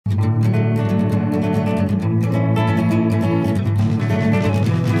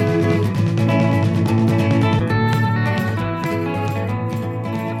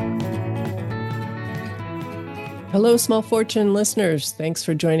Hello, Small Fortune listeners. Thanks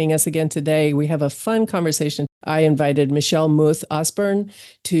for joining us again today. We have a fun conversation. I invited Michelle Muth Ausburn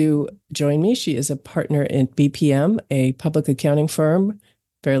to join me. She is a partner in BPM, a public accounting firm,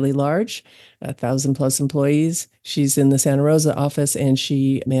 fairly large, 1,000 plus employees. She's in the Santa Rosa office and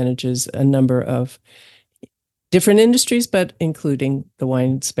she manages a number of different industries, but including the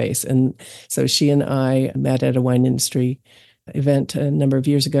wine space. And so she and I met at a wine industry event a number of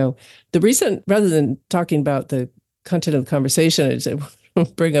years ago. The reason, rather than talking about the content of the conversation, is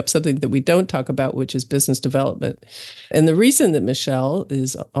bring up something that we don't talk about, which is business development. And the reason that Michelle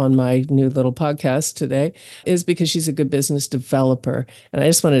is on my new little podcast today is because she's a good business developer. And I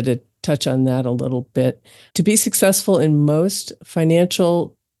just wanted to touch on that a little bit. To be successful in most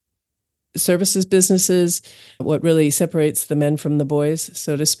financial services businesses, what really separates the men from the boys,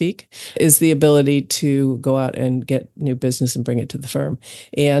 so to speak, is the ability to go out and get new business and bring it to the firm.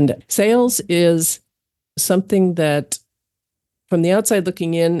 And sales is something that from the outside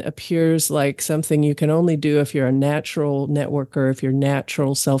looking in appears like something you can only do if you're a natural networker, if you're a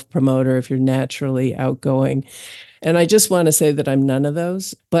natural self-promoter, if you're naturally outgoing. And I just want to say that I'm none of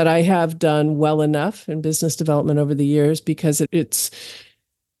those, but I have done well enough in business development over the years because it's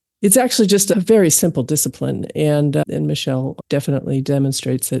actually just a very simple discipline. And Michelle definitely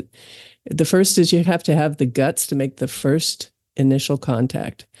demonstrates it. The first is you have to have the guts to make the first initial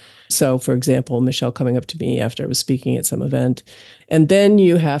contact. So, for example, Michelle coming up to me after I was speaking at some event. And then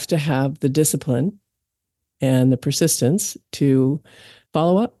you have to have the discipline and the persistence to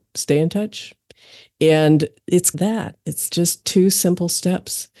follow up, stay in touch. And it's just two simple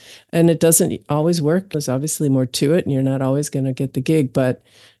steps. And it doesn't always work. There's obviously more to it, and you're not always going to get the gig, but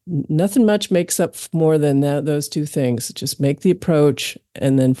nothing much makes up more than those two things. Just make the approach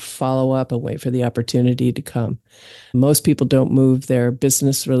and then follow up and wait for the opportunity to come. Most people don't move their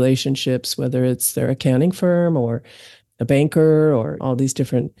business relationships, whether it's their accounting firm or a banker or all these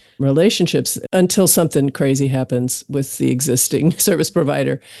different relationships, until something crazy happens with the existing service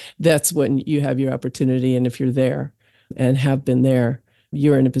provider. That's when you have your opportunity. And if you're there and have been there,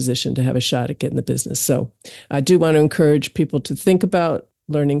 you're in a position to have a shot at getting the business. So I do want to encourage people to think about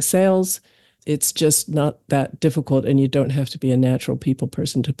learning sales. It's just not that difficult, and you don't have to be a natural people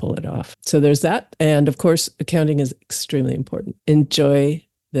person to pull it off. So there's that. And of course, accounting is extremely important. Enjoy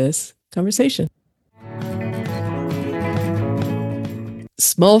this conversation.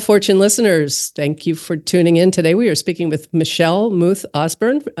 Small Fortune listeners, thank you for tuning in. Today we are speaking with Michelle Muth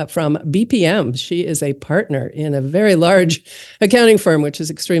Ausburn from BPM. She is a partner in a very large accounting firm, which is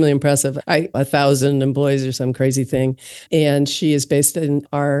extremely impressive. 1,000 employees or some crazy thing. And she is based in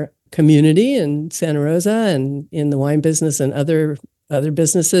our community in Santa Rosa and in the wine business and other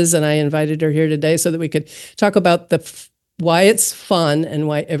businesses. And I invited her here today so that we could talk about why it's fun and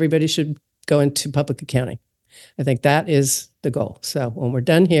why everybody should go into public accounting. I think that is the goal. So when we're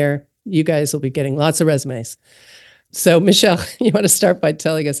done here, you guys will be getting lots of resumes. So Michelle, you want to start by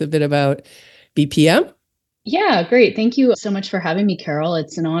telling us a bit about BPM? Yeah, great. Thank you so much for having me, Carol.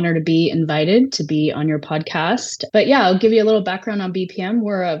 It's an honor to be invited to be on your podcast. But yeah, I'll give you a little background on BPM.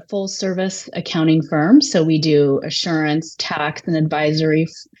 We're a full service accounting firm. So we do assurance, tax, and advisory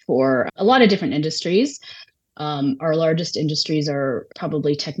for a lot of different industries. Our largest industries are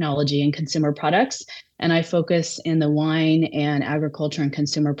probably technology and consumer products. And I focus in the wine and agriculture and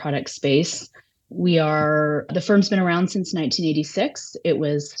consumer product space. The firm's been around since 1986. It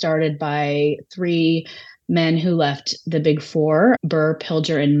was started by three men who left the Big Four, Burr,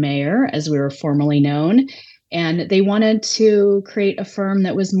 Pilger, and Mayer, as we were formerly known. And they wanted to create a firm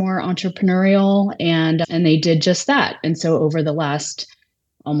that was more entrepreneurial, and they did just that. And so over the last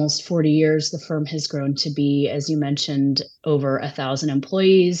almost 40 years, the firm has grown to be, as you mentioned, over 1,000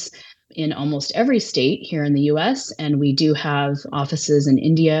 employees in almost every state here in the US. And we do have offices in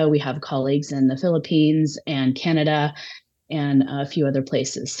India. We have colleagues in the Philippines and Canada and a few other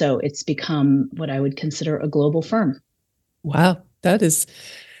places. So it's become what I would consider a global firm. Wow, that is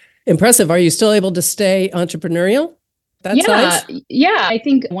impressive. Are you still able to stay entrepreneurial? Size? Yeah. I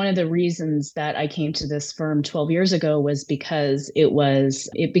think one of the reasons that I came to this firm 12 years ago was because it was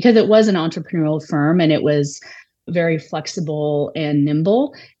an entrepreneurial firm, and it was very flexible and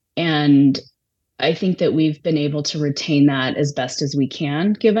nimble. And I think that we've been able to retain that as best as we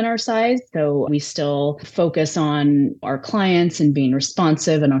can, given our size. So we still focus on our clients and being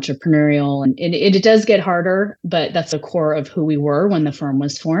responsive and entrepreneurial. And it does get harder, but that's the core of who we were when the firm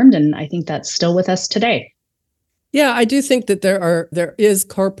was formed. And I think that's still with us today. Yeah, I do think that there is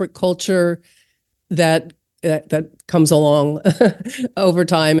corporate culture that comes along over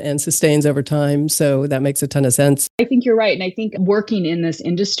time and sustains over time. So that makes a ton of sense. I think you're right. And I think working in this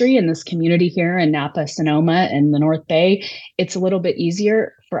industry, in this community here in Napa, Sonoma, and the North Bay, it's a little bit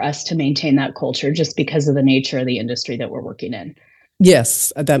easier for us to maintain that culture just because of the nature of the industry that we're working in.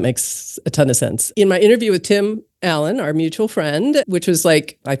 Yes, that makes a ton of sense. In my interview with Tim Allen, our mutual friend, which was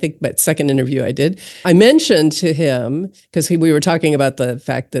like, I think my second interview I did, I mentioned to him, because we were talking about the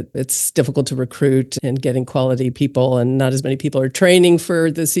fact that it's difficult to recruit and getting quality people, and not as many people are training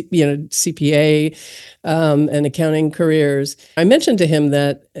for the CPA and accounting careers. I mentioned to him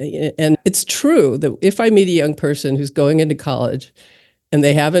that, and it's true, that if I meet a young person who's going into college and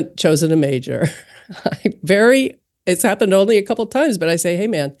they haven't chosen a major, it's happened only a couple of times, but I say, hey,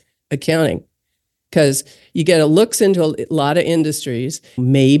 man, accounting, because you get a looks into a lot of industries.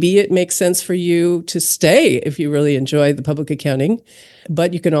 Maybe it makes sense for you to stay if you really enjoy the public accounting,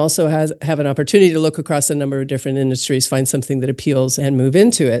 but you can also have an opportunity to look across a number of different industries, find something that appeals and move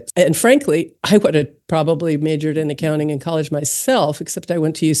into it. And frankly, I would have probably majored in accounting in college myself, except I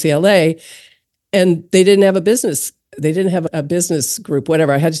went to UCLA and they didn't have a business. They didn't have a business group,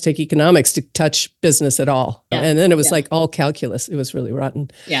 whatever. I had to take economics to touch business at all. Yeah. And then it was like all calculus. It was really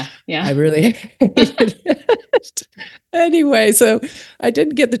rotten. Yeah. I really hated it. Anyway, so I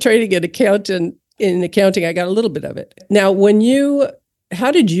didn't get the training in accounting. I got a little bit of it. Now, how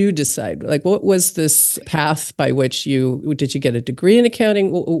did you decide? Like, what was this path by which did you get a degree in accounting?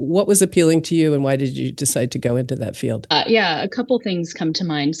 What was appealing to you and why did you decide to go into that field? A couple things come to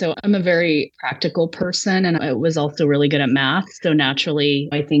mind. So I'm a very practical person and I was also really good at math. So naturally,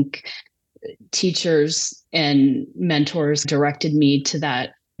 I think teachers and mentors directed me to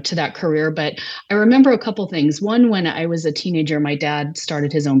that career. But I remember a couple things. One, when I was a teenager, my dad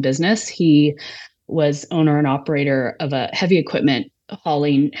started his own business. He was owner and operator of a heavy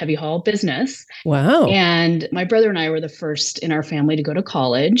haul business. Wow. And my brother and I were the first in our family to go to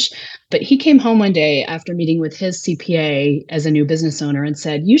college. But he came home one day after meeting with his CPA as a new business owner and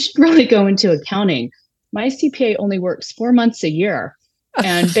said, you should really go into accounting. My CPA only works 4 months a year.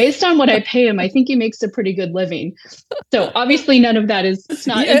 And based on what I pay him, I think he makes a pretty good living. So obviously none of that is, it's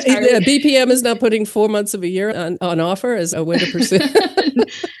not entirely... BPM is not putting 4 months of a year on offer as a way to pursue.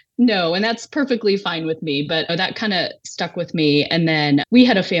 No, and that's perfectly fine with me, but that kind of stuck with me. And then we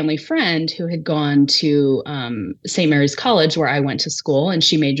had a family friend who had gone to St. Mary's College where I went to school, and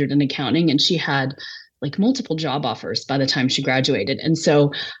she majored in accounting, and she had like multiple job offers by the time she graduated. And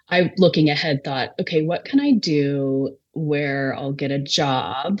so I, looking ahead, thought, okay, what can I do where I'll get a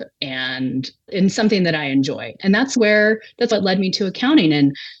job and in something that I enjoy? And that's what led me to accounting.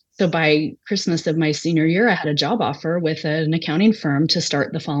 And so by Christmas of my senior year, I had a job offer with an accounting firm to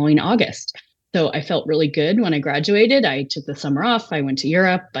start the following August. So I felt really good when I graduated. I took the summer off. I went to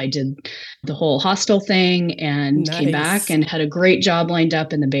Europe. I did the whole hostel thing and came back and had a great job lined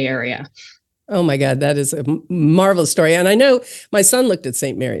up in the Bay Area. Oh my God, that is a marvelous story. And I know my son looked at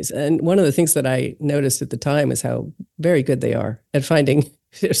St. Mary's, and one of the things that I noticed at the time is how very good they are at finding.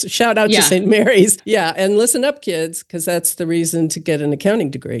 Shout out to St. Mary's. Yeah. And listen up, kids, because that's the reason to get an accounting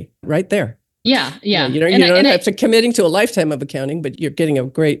degree right there. Yeah. You don't have to committing to a lifetime of accounting, but you're getting a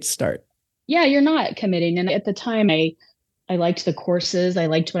great start. Yeah, you're not committing. And at the time, I liked the courses. I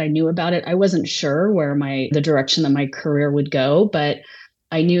liked what I knew about it. I wasn't sure where the direction that my career would go, but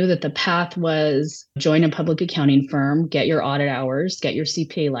I knew that the path was join a public accounting firm, get your audit hours, get your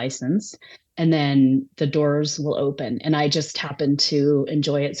CPA license, and then the doors will open. And I just happened to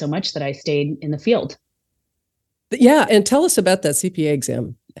enjoy it so much that I stayed in the field. Yeah. And tell us about that CPA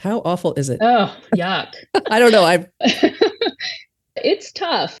exam. How awful is it? Oh, yuck. I don't know. It's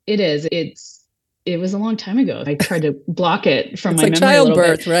tough. It is. It was a long time ago. I tried to block it from my memory. It's like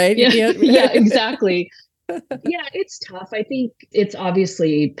childbirth, right? Yeah, exactly. Yeah, it's tough. I think it's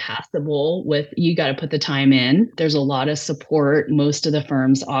obviously passable you got to put the time in. There's a lot of support. Most of the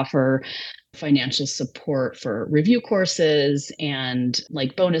firms offer financial support for review courses and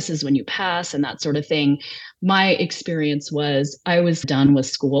like bonuses when you pass and that sort of thing. My experience was I was done with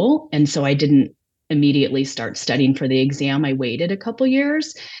school, and so I didn't immediately start studying for the exam. I waited a couple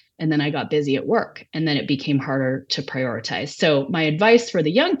years. And then I got busy at work, and then it became harder to prioritize. So my advice for the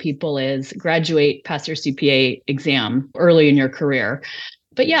young people is graduate, pass your CPA exam early in your career.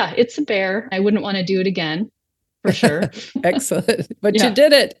 But yeah, it's a bear. I wouldn't want to do it again, for sure. Excellent. But you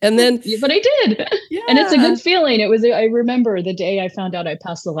did it. And then. But I did. Yeah. And it's a good feeling. I remember the day I found out I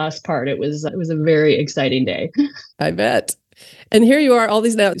passed the last part. It was a very exciting day. I bet. And here you are, all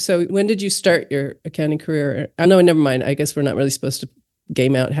these now. So when did you start your accounting career? Oh, no, never mind. I guess we're not really supposed to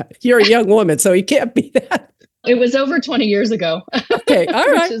game out. You're a young woman, so you can't be that. It was over 20 years ago. Okay. All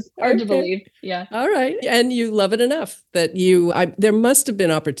right. Which is hard to believe. Yeah. All right. And you love it enough that there must have been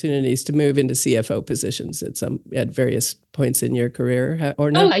opportunities to move into CFO positions at various points in your career,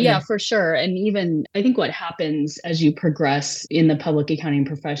 or not? Oh, yeah, for sure. And even I think what happens as you progress in the public accounting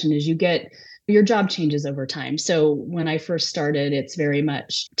profession is your job changes over time. So when I first started, it's very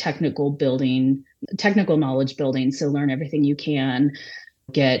much technical knowledge building. So learn everything you can,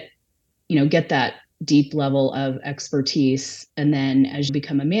 get that deep level of expertise. And then as you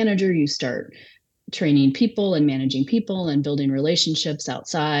become a manager, you start training people and managing people and building relationships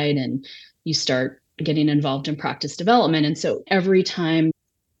outside, and you start getting involved in practice development. And so every time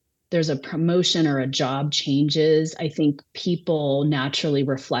there's a promotion or a job changes, I think people naturally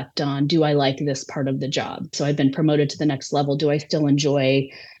reflect on, do I like this part of the job? So I've been promoted to the next level. Do I still enjoy,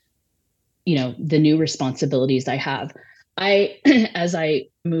 the new responsibilities I have? As I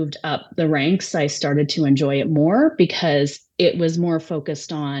moved up the ranks, I started to enjoy it more because it was more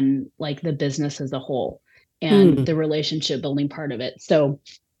focused on like the business as a whole and the relationship building part of it. So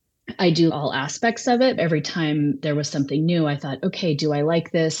I do all aspects of it. Every time there was something new, I thought, okay, do I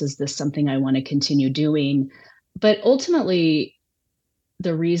like this? Is this something I want to continue doing? But ultimately,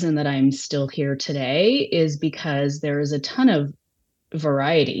 the reason that I'm still here today is because there is a ton of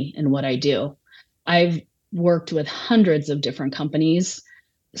variety in what I do. I've worked with hundreds of different companies,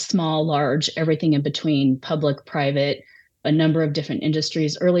 small, large, everything in between, public, private, a number of different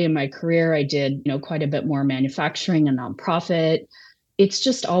industries. Early in my career, I did, quite a bit more manufacturing and nonprofit. It's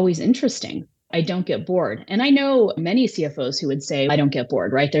just always interesting. I don't get bored. And I know many CFOs who would say, I don't get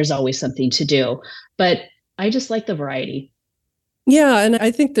bored, right? There's always something to do. But I just like the variety. Yeah, and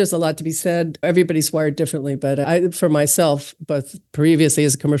I think there's a lot to be said. Everybody's wired differently, but for myself, both previously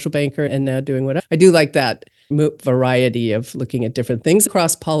as a commercial banker and now doing what I do, like that variety of looking at different things,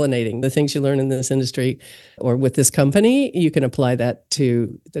 cross-pollinating the things you learn in this industry or with this company, you can apply that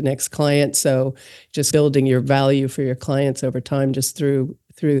to the next client. So just building your value for your clients over time, just through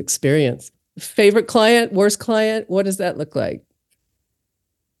experience. Favorite client, worst client, what does that look like?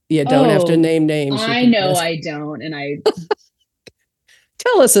 You don't have to name names. I know I don't, and I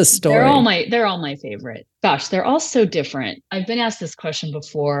tell us a story. They're all my favorite. Gosh, they're all so different. I've been asked this question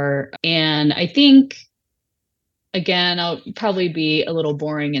before, and I think, again, I'll probably be a little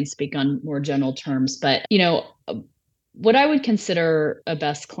boring and speak on more general terms, but what I would consider a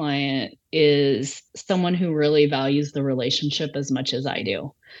best client is someone who really values the relationship as much as I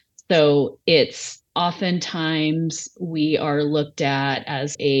do. So it's oftentimes we are looked at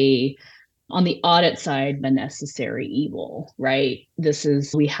as on the audit side, the necessary evil, right?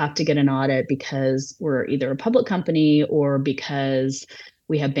 We have to get an audit because we're either a public company or because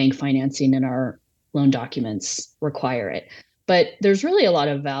we have bank financing and our loan documents require it. But there's really a lot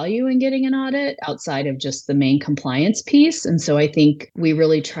of value in getting an audit outside of just the main compliance piece. And so I think we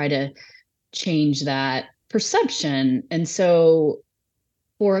really try to change that perception. And so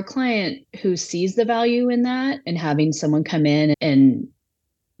for a client who sees the value in that and having someone come in and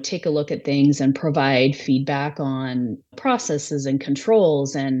take a look at things and provide feedback on processes and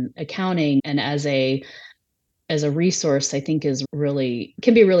controls and accounting, and as a resource, I think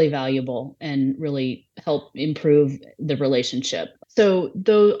can be really valuable and really help improve the relationship. So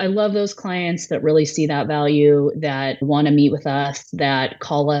though I love those clients that really see that value, that want to meet with us, that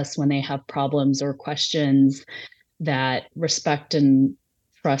call us when they have problems or questions, that respect and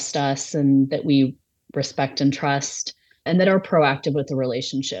trust us and that we respect and trust, and that are proactive with the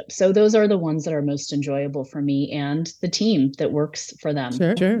relationship. So those are the ones that are most enjoyable for me and the team that works for them.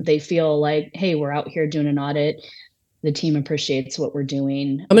 Sure. They feel like, hey, we're out here doing an audit. The team appreciates what we're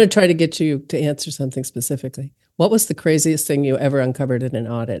doing. I'm going to try to get you to answer something specifically. What was the craziest thing you ever uncovered in an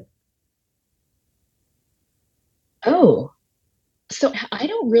audit? Oh, so I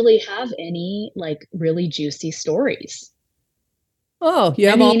don't really have any like really juicy stories. Oh, you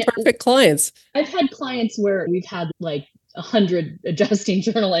have all perfect clients. I've had clients where we've had like 100 adjusting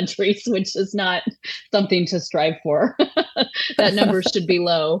journal entries, which is not something to strive for. That number should be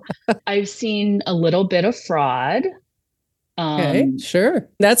low. I've seen a little bit of fraud. Okay, sure.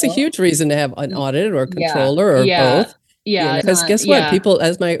 That's a huge reason to have an audit or a controller or both. Yeah. Because guess what? People,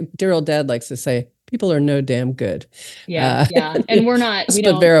 as my dear old dad likes to say, people are no damn good. Yeah. And we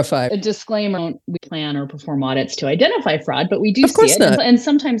don't verify. A disclaimer, we plan or perform audits to identify fraud, but we do see it. And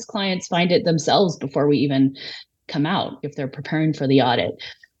sometimes clients find it themselves before we even come out if they're preparing for the audit.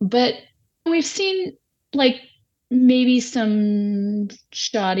 But we've seen like maybe some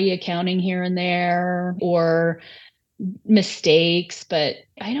shoddy accounting here and there or mistakes, but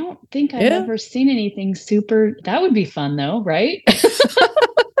I don't think I've ever seen anything super. That would be fun though, right?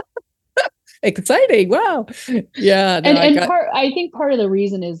 Exciting. Wow. Yeah, no, I think part of the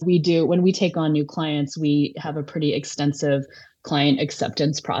reason is when we take on new clients, we have a pretty extensive client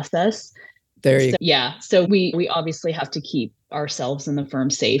acceptance process. there So you yeah, so we obviously have to keep ourselves and the firm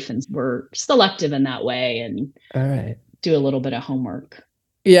safe, and we're selective in that way and All right. do a little bit of homework.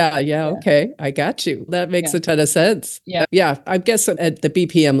 Yeah, yeah, Yeah. okay. I got you. That makes Yeah. a ton of sense. Yeah. Yeah, I guess at the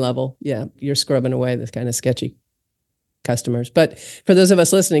BPM level, yeah, you're scrubbing away this kind of sketchy customers. But for those of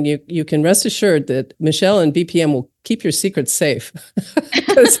us listening, you can rest assured that Michelle and BPM will keep your secrets safe.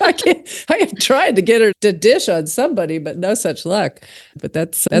 Because I have tried to get her to dish on somebody, but no such luck. But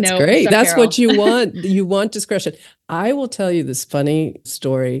that's No, great. so That's Carol. what you want. You want discretion. I will tell you this funny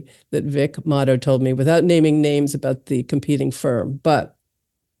story that Vic Motto told me without naming names about the competing firm. But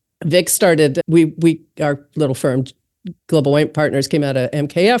Vic started, our little firm, Global Wine Partners, came out of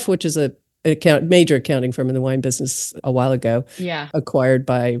MKF, which is a major accounting firm in the wine business a while ago, Yeah. acquired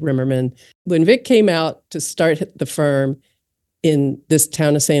by Rimmerman. When Vic came out to start the firm in this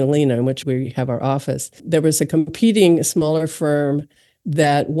town of St. Helena, in which we have our office, there was a competing smaller firm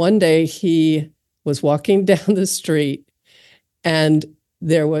that one day he was walking down the street and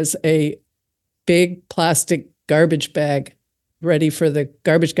there was a big plastic garbage bag ready for the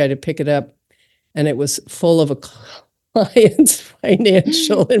garbage guy to pick it up. And it was full of a client's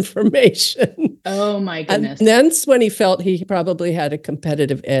financial information. Oh my goodness. And that's when he felt he probably had a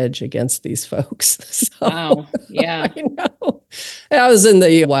competitive edge against these folks. So, wow. Yeah. I know. I was in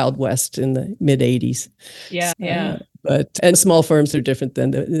the Wild West in the mid 80s. Yeah. Yeah. And small firms are different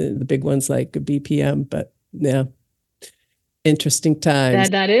than the big ones like BPM. But yeah, interesting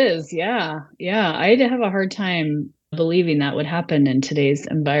times. That is. Yeah. Yeah. I'd have a hard time believing that would happen in today's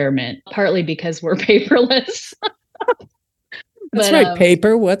environment, partly because we're paperless. That's right.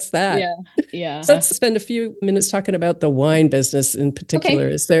 Paper. What's that? Yeah. Yeah. So let's spend a few minutes talking about the wine business in particular.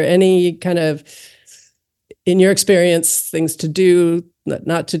 Okay. Is there any kind of, in your experience, things to do,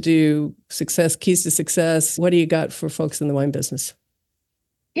 not to do, success, keys to success? What do you got for folks in the wine business?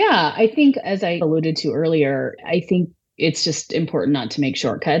 Yeah. I think, as I alluded to earlier, I think it's just important not to make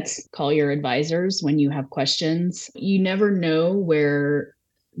shortcuts. Call your advisors when you have questions. You never know where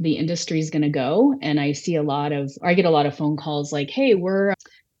the industry is going to go. And I get a lot of phone calls like, hey, I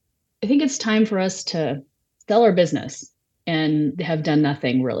think it's time for us to sell our business, and they have done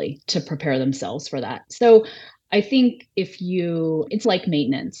nothing really to prepare themselves for that. So I think it's like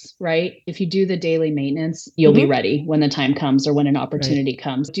maintenance, right? If you do the daily maintenance, you'll be ready when the time comes or when an opportunity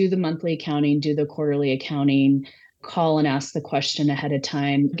comes. Do the monthly accounting, do the quarterly accounting, call and ask the question ahead of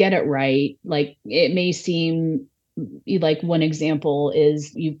time, get it right. Like, it may seem like, one example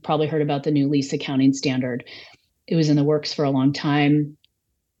is, you've probably heard about the new lease accounting standard. It was in the works for a long time.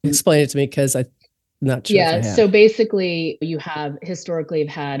 Explain it to me, because I'm not sure if I have. So basically, you have historically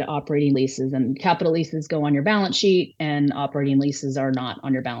had operating leases, and capital leases go on your balance sheet, and operating leases are not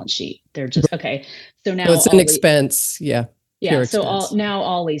on your balance sheet. They're just okay. So now it's an expense. Yeah. Yeah. So expense.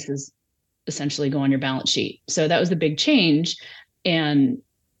 all leases essentially go on your balance sheet. So that was a big change. And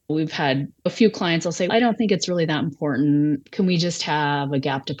we've had a few clients will say, I don't think it's really that important. Can we just have a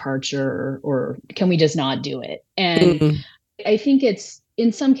gap departure, or can we just not do it? And I think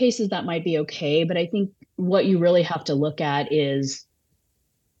in some cases that might be okay, but I think what you really have to look at is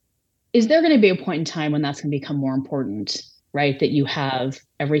there going to be a point in time when that's going to become more important, right? That you have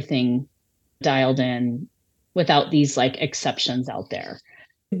everything dialed in without these like exceptions out there.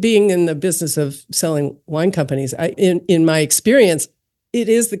 Being in the business of selling wine companies, in my experience, it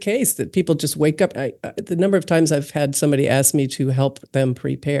is the case that people just wake up. The number of times I've had somebody ask me to help them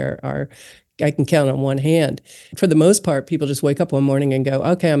prepare I can count on one hand. For the most part, people just wake up one morning and go,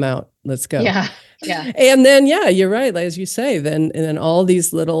 okay, I'm out. Let's go. Yeah. Yeah. And then, yeah, you're right. As you say, then all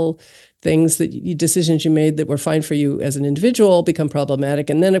these little things decisions you made that were fine for you as an individual become problematic.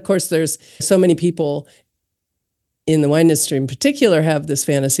 And then, of course, there's so many people in the wine industry in particular have this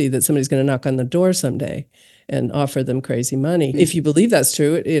fantasy that somebody's going to knock on the door someday and offer them crazy money. If you believe that's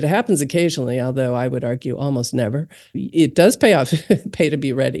true, it happens occasionally, although I would argue almost never. It does pay to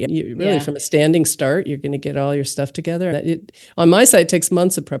be ready. From a standing start, you're going to get all your stuff together. On my side, it takes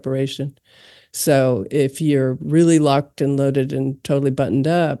months of preparation. So if you're really locked and loaded and totally buttoned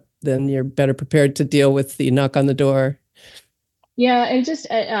up, then you're better prepared to deal with the knock on the door. Yeah, it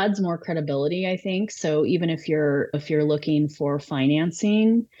adds more credibility, I think. So even if you're looking for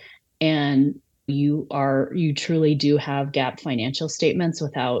financing and you truly do have gap financial statements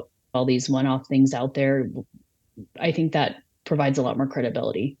without all these one-off things out there, I think that provides a lot more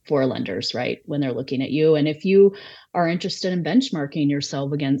credibility for lenders, right? When they're looking at you. And if you are interested in benchmarking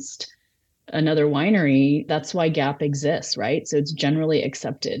yourself against another winery, that's why gap exists, right? So it's generally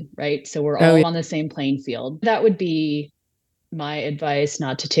accepted, right? So we're Oh, all yeah. on the same playing field. That would be my advice,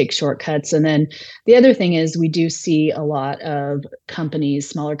 not to take shortcuts. And then the other thing is we do see a lot of companies,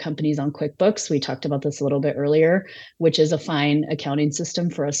 smaller companies on QuickBooks. We talked about this a little bit earlier, which is a fine accounting system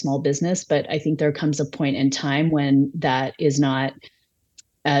for a small business. But I think there comes a point in time when that is not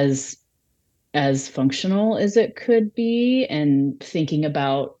as functional as it could be, and thinking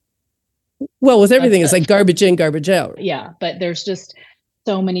about Well, with everything, it's like garbage in, garbage out. yeah, but there's just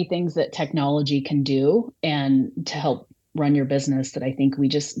so many things that technology can do and to help run your business that I think we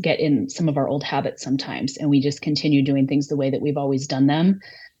just get in some of our old habits sometimes, and we just continue doing things the way that we've always done them.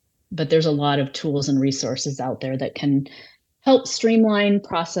 But there's a lot of tools and resources out there that can help streamline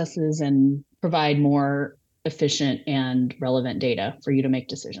processes and provide more efficient and relevant data for you to make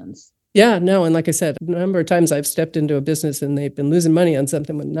decisions. Yeah, no. And like I said, a number of times I've stepped into a business and they've been losing money on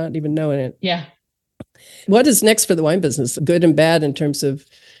something with not even knowing it. Yeah. What is next for the wine business, good and bad, in terms of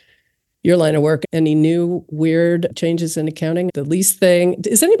your line of work? Any new weird changes in accounting? The lease thing.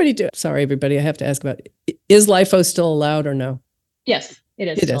 Is anybody do? Sorry, everybody. I have to ask about, is LIFO still allowed or no? Yes, it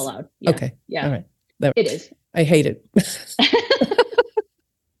is It still is. allowed. Yeah. Okay. Yeah. All right. It is. I hate it.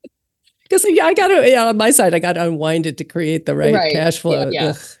 Because I got to, on my side, I got to unwind it to create the right cash flow. Yeah.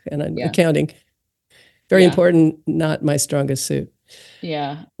 Ugh, and accounting, very important, not my strongest suit.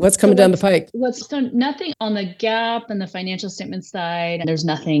 Yeah. What's coming down the pike? So nothing on the gap and the financial statement side. There's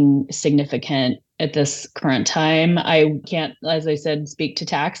nothing significant at this current time. I can't, as I said, speak to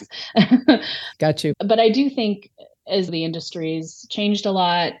tax. Got you. But I do think as the industry's changed a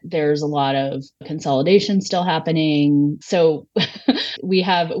lot, there's a lot of consolidation still happening. So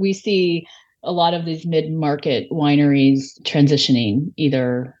we see a lot of these mid-market wineries transitioning,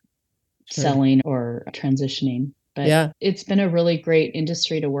 either selling or transitioning. But it's been a really great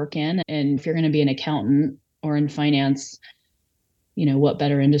industry to work in. And if you're going to be an accountant or in finance, what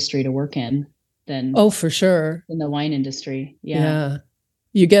better industry to work in than for sure, in the wine industry. Yeah.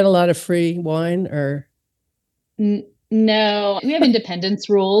 You get a lot of free wine or? No, we have independence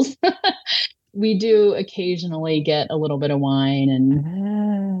rules. We do occasionally get a little bit of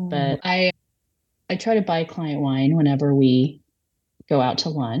wine, but I try to buy client wine whenever we go out to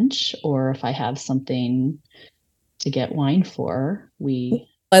lunch, or if I have something to get wine for.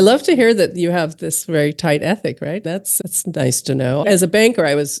 I love to hear that you have this very tight ethic, right? That's nice to know. As a banker,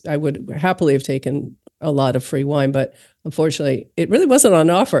 I would happily have taken a lot of free wine, but unfortunately, it really wasn't on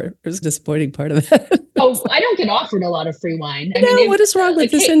offer. It was a disappointing part of that. Oh, I don't get offered a lot of free wine. What is wrong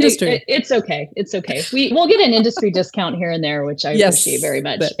with this industry? It's okay. It's okay. We'll get an industry discount here and there, which I appreciate very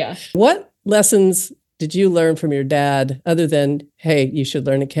much. What lessons did you learn from your dad, other than, hey, you should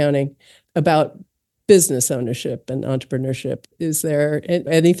learn accounting, about business ownership and entrepreneurship? Is there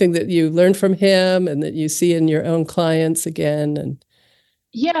anything that you learned from him and that you see in your own clients again? And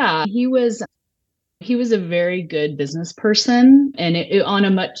yeah, he was a very good business person, and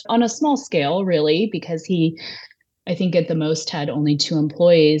on a small scale, really, because I think at the most had only 2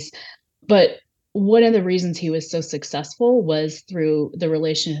 employees. But one of the reasons he was so successful was through the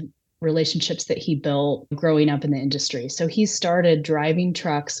relationships that he built growing up in the industry. So he started driving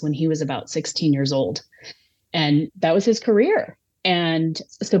trucks when he was about 16 years old, and that was his career. And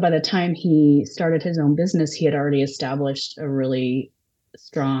so by the time he started his own business, he had already established a really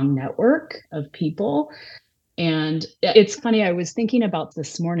strong network of people. And it's funny, I was thinking about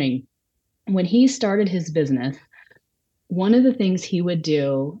this morning, when he started his business, one of the things he would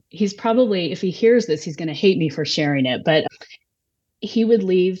do, he's probably, if he hears this, he's going to hate me for sharing it, but he would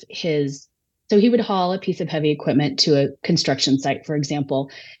so he would haul a piece of heavy equipment to a construction site, for example.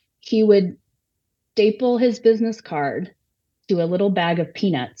 He would staple his business card to a little bag of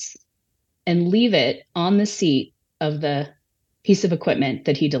peanuts and leave it on the seat of the piece of equipment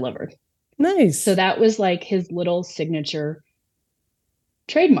that he delivered. Nice. So that was like his little signature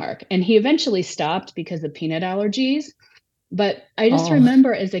trademark. And he eventually stopped because of peanut allergies. But I just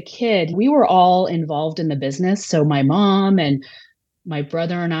remember as a kid, we were all involved in the business. So my mom and my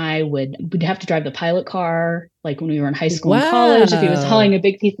brother and I would have to drive the pilot car, like when we were in high school and college, if he was hauling a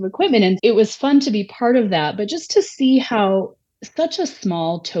big piece of equipment. And it was fun to be part of that. But just to see how such a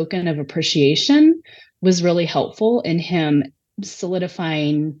small token of appreciation was really helpful in him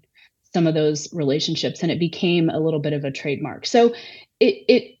solidifying some of those relationships. And it became a little bit of a trademark. So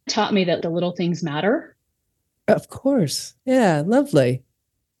it taught me that the little things matter. Of course. Yeah, lovely.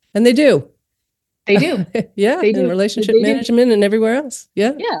 And they do. They do. Yeah, they do. In relationship management and everywhere else.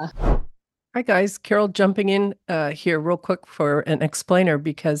 Yeah. Yeah. Hi, guys. Carol jumping in here real quick for an explainer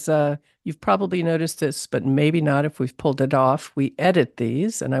because you've probably noticed this, but maybe not if we've pulled it off. We edit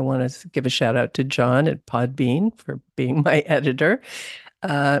these, and I want to give a shout out to John at Podbean for being my editor.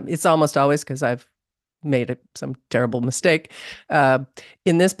 It's almost always because I've made some terrible mistake. Uh,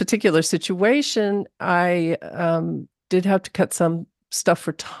 in this particular situation, I did have to cut some stuff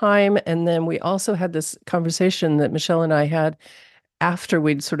for time. And then we also had this conversation that Michelle and I had after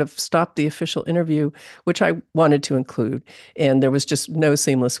we'd sort of stopped the official interview, which I wanted to include. And there was just no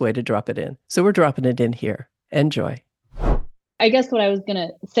seamless way to drop it in. So we're dropping it in here. Enjoy. I guess what I was going to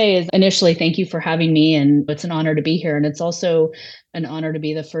say is initially, thank you for having me. And it's an honor to be here. And it's also an honor to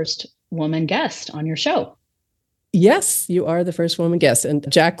be the first woman guest on your show. Yes, you are the first woman guest.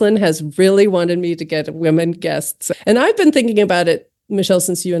 And Jacqueline has really wanted me to get women guests. And I've been thinking about it, Michelle,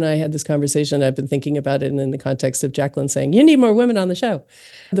 since you and I had this conversation. I've been thinking about it in the context of Jacqueline saying, you need more women on the show.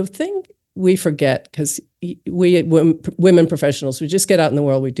 The thing we forget, because we women professionals, we just get out in the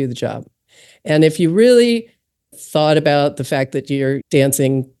world, we do the job. And if you really thought about the fact that you're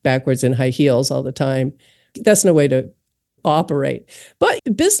dancing backwards in high heels all the time, that's no way to operate. But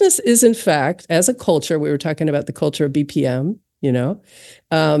business is, in fact, as a culture, we were talking about the culture of BPM,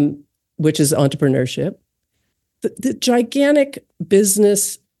 which is entrepreneurship. The gigantic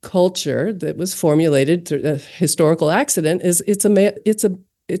business culture that was formulated through a historical accident is it's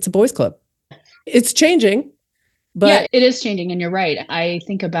a boys' club. It's changing, but yeah, it is changing, and you're right. I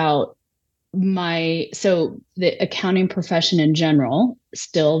think about the accounting profession in general,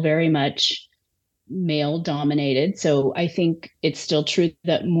 still very much male dominated. So I think it's still true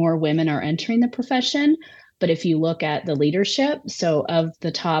that more women are entering the profession. But if you look at the leadership, so of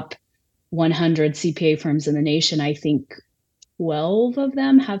the top 100 CPA firms in the nation, I think 12 of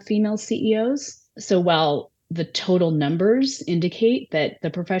them have female CEOs. So while the total numbers indicate that the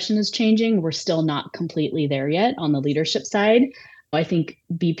profession is changing, we're still not completely there yet on the leadership side. I think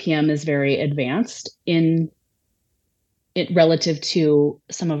BPM is very advanced in it relative to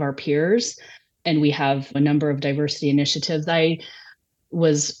some of our peers. And we have a number of diversity initiatives. I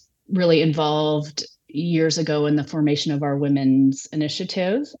was really involved years ago in the formation of our women's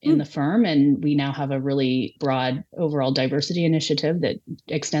initiative in the firm. And we now have a really broad overall diversity initiative that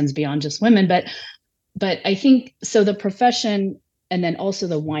extends beyond just women. But I think so the profession and then also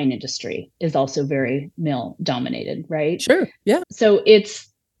the wine industry is also very male dominated, right? sure, yeah. So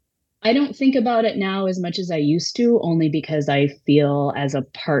I don't think about it now as much as I used to, only because I feel as a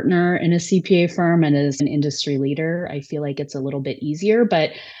partner in a CPA firm and as an industry leader, I feel like it's a little bit easier. But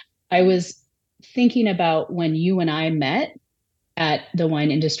I was thinking about when you and I met at the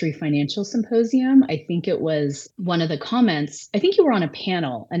Wine Industry Financial Symposium. I think it was one of the comments. I think you were on a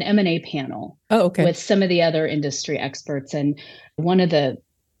panel, an M&A panel, with some of the other industry experts. And one of the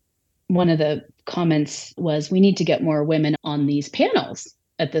comments was, we need to get more women on these panels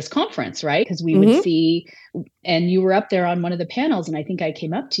at this conference, right? Because we would see, and you were up there on one of the panels, and I think I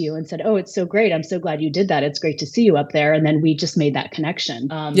came up to you and said, "Oh, it's so great. I'm so glad you did that. It's great to see you up there." And then we just made that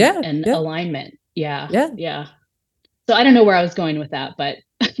connection and alignment. Yeah. So I don't know where I was going with that, but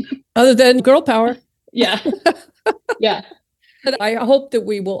other than girl power. Yeah. I hope that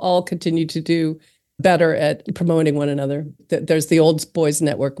we will all continue to do better at promoting one another. There's the old boys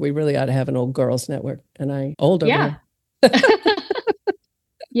network. We really ought to have an old girls network. And old over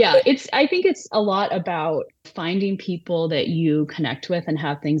Yeah, I think it's a lot about finding people that you connect with and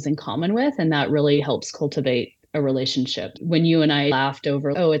have things in common with, and that really helps cultivate a relationship. When you and I laughed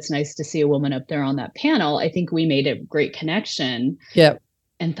over, oh, it's nice to see a woman up there on that panel, I think we made a great connection. Yeah.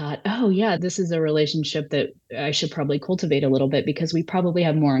 And thought, oh yeah, this is a relationship that I should probably cultivate a little bit because we probably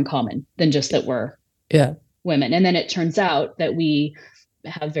have more in common than just that we're women. And then it turns out that we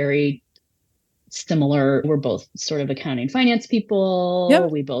have very similar, we're both sort of accounting finance people. Yep.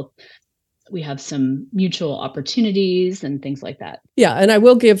 We have some mutual opportunities and things like that. Yeah. And I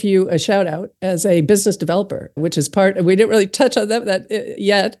will give you a shout out as a business developer, which is we didn't really touch on that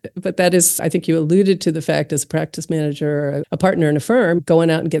yet, but that is, I think you alluded to the fact as a practice manager, or a partner in a firm, going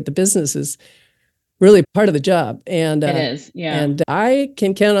out and get the business is really part of the job. And it is. Yeah. And I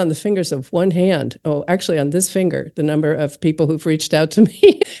can count on the fingers of one hand. Oh, actually on this finger, the number of people who've reached out to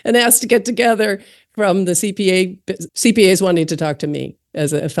me and asked to get together from the CPAs wanting to talk to me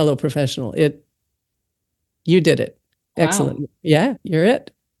as a fellow professional. You did it. Wow. Excellent. Yeah, you're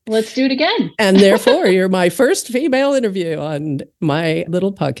it. Let's do it again. And therefore, you're my first female interview on my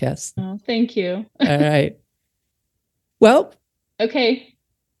little podcast. Oh, thank you. All right. Well. Okay.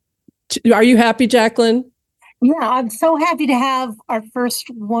 Are you happy, Jacqueline? Yeah, I'm so happy to have our first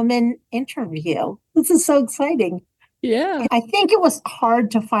woman interview. This is so exciting. Yeah. I think it was hard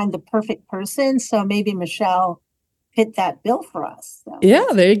to find the perfect person. So maybe Michelle fit that bill for us. So. Yeah,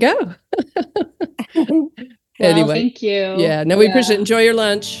 there you go. Well, Anyway, thank you. yeah, no, we appreciate it. Enjoy your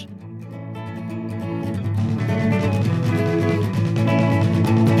lunch.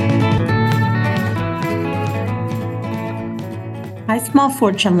 Hi, Small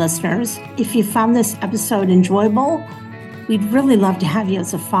Fortune listeners. If you found this episode enjoyable, we'd really love to have you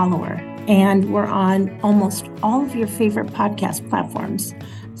as a follower. And we're on almost all of your favorite podcast platforms.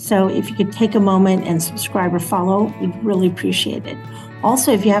 So if you could take a moment and subscribe or follow, we'd really appreciate it.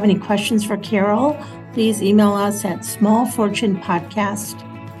 Also, if you have any questions for Carol, please email us at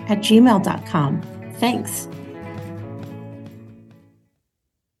smallfortunepodcast@gmail.com. Thanks.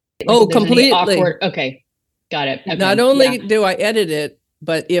 Oh, completely. Awkward. Okay. Got it. Okay. Not only do I edit it,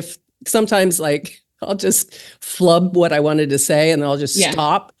 but if sometimes like I'll just flub what I wanted to say and I'll just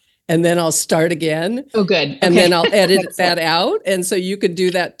stop and then I'll start again. Oh, good. Okay. And then I'll edit that out. And so you could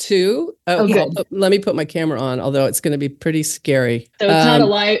do that too. Good. Let me put my camera on, although it's going to be pretty scary. So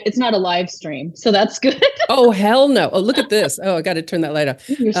it's not a live stream. So that's good. Oh, hell no. Oh, look at this. Oh, I got to turn that light off.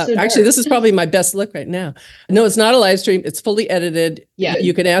 Actually, this is probably my best look right now. No, it's not a live stream. It's fully edited. Yeah.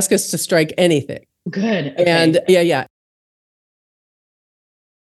 You can ask us to strike anything. Good. Okay. And yeah.